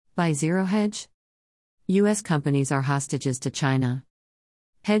By Zero Hedge? U.S. companies are hostages to China.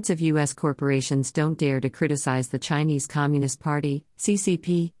 Heads of U.S. corporations don't dare to criticize the Chinese Communist Party,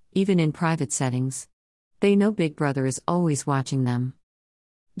 CCP, even in private settings. They know Big Brother is always watching them.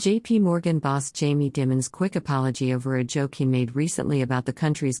 JP Morgan boss Jamie Dimon's quick apology over a joke he made recently about the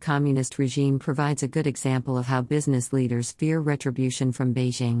country's communist regime provides a good example of how business leaders fear retribution from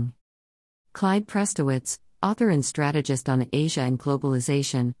Beijing. Clyde Prestowitz, author and strategist on Asia and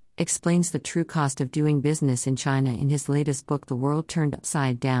globalization, explains the true cost of doing business in China in his latest book The World Turned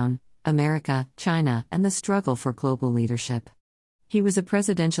Upside Down: America, China, and the Struggle for Global Leadership. He was a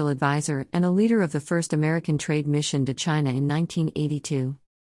presidential advisor and a leader of the first American trade mission to China in 1982.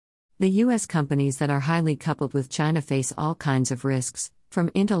 The U.S. companies that are highly coupled with China face all kinds of risks,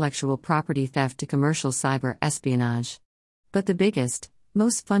 from intellectual property theft to commercial cyber espionage. But the biggest,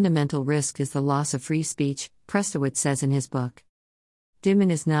 most fundamental risk is the loss of free speech, Prestowitz says in his book.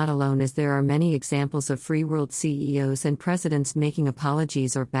 Dimon is not alone, as there are many examples of free world CEOs and presidents making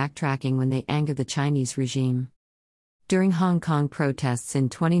apologies or backtracking when they anger the Chinese regime. During Hong Kong protests in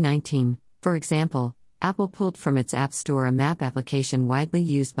 2019, for example, Apple pulled from its App Store a map application widely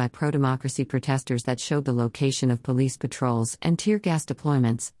used by pro-democracy protesters that showed the location of police patrols and tear gas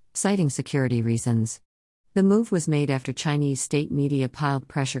deployments, citing security reasons. The move was made after Chinese state media piled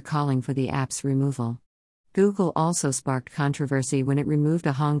pressure calling for the app's removal. Google also sparked controversy when it removed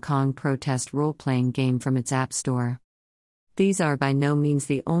a Hong Kong protest role-playing game from its App Store. These are by no means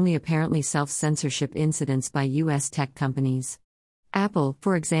the only apparently self-censorship incidents by U.S. tech companies. Apple,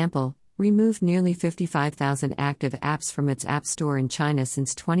 for example, removed nearly 55,000 active apps from its App Store in China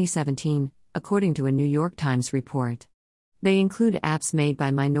since 2017, according to a New York Times report. They include apps made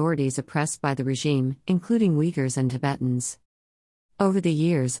by minorities oppressed by the regime, including Uyghurs and Tibetans. Over the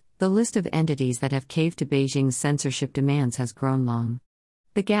years, the list of entities that have caved to Beijing's censorship demands has grown long.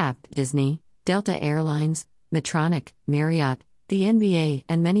 The Gap, Disney, Delta Airlines, Medtronic, Marriott, the NBA,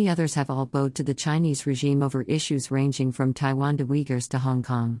 and many others have all bowed to the Chinese regime over issues ranging from Taiwan to Uyghurs to Hong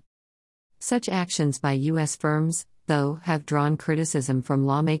Kong. Such actions by U.S. firms, though, have drawn criticism from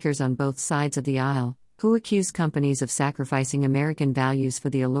lawmakers on both sides of the aisle, who accuse companies of sacrificing American values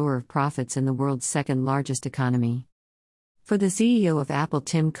for the allure of profits in the world's second-largest economy. For the CEO of Apple,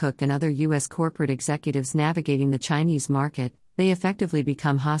 Tim Cook, and other U.S. corporate executives navigating the Chinese market, they effectively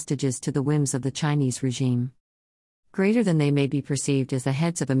become hostages to the whims of the Chinese regime. Greater than they may be perceived as the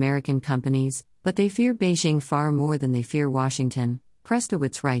heads of American companies, but they fear Beijing far more than they fear Washington,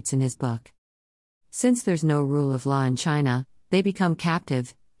 Prestowitz writes in his book. Since there's no rule of law in China, they become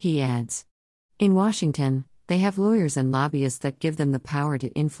captive, he adds. In Washington, they have lawyers and lobbyists that give them the power to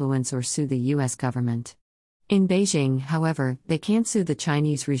influence or sue the U.S. government. In Beijing, however, they can't sue the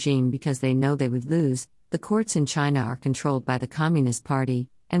Chinese regime because they know they would lose. The courts in China are controlled by the Communist Party,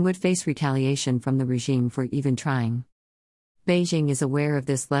 and would face retaliation from the regime for even trying. Beijing is aware of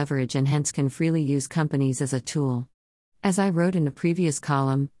this leverage and hence can freely use companies as a tool. As I wrote in a previous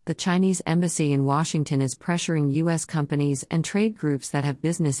column, the Chinese embassy in Washington is pressuring U.S. companies and trade groups that have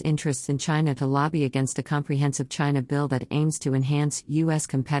business interests in China to lobby against a comprehensive China bill that aims to enhance U.S.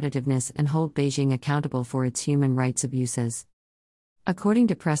 competitiveness and hold Beijing accountable for its human rights abuses. According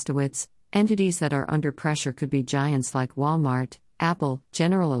to Prestowitz, entities that are under pressure could be giants like Walmart, Apple,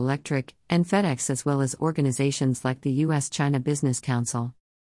 General Electric, and FedEx, as well as organizations like the U.S.-China Business Council.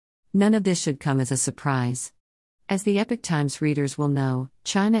 None of this should come as a surprise. As the Epoch Times readers will know,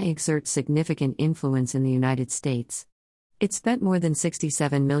 China exerts significant influence in the United States. It spent more than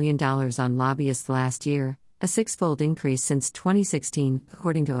 $67 million on lobbyists last year, a six-fold increase since 2016,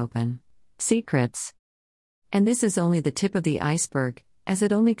 according to Open Secrets. And this is only the tip of the iceberg, as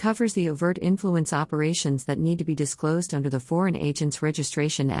it only covers the overt influence operations that need to be disclosed under the Foreign Agents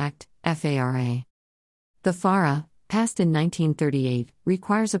Registration Act, FARA. The FARA, passed in 1938,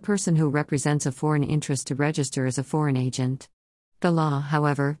 requires a person who represents a foreign interest to register as a foreign agent. The law,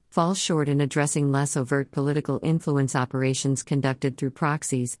 however, falls short in addressing less overt political influence operations conducted through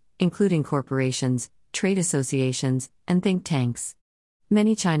proxies, including corporations, trade associations, and think tanks.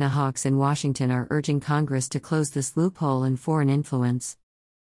 Many China hawks in Washington are urging Congress to close this loophole in foreign influence.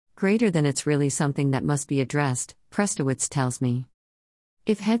 Greater than it's really something that must be addressed, Prestowitz tells me.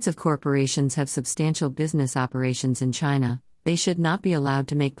 If heads of corporations have substantial business operations in China, they should not be allowed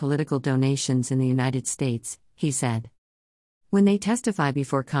to make political donations in the United States, he said. When they testify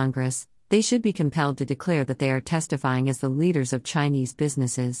before Congress, they should be compelled to declare that they are testifying as the leaders of Chinese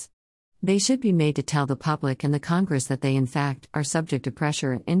businesses. They should be made to tell the public and the Congress that they in fact are subject to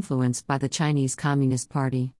pressure and influence by the Chinese Communist Party.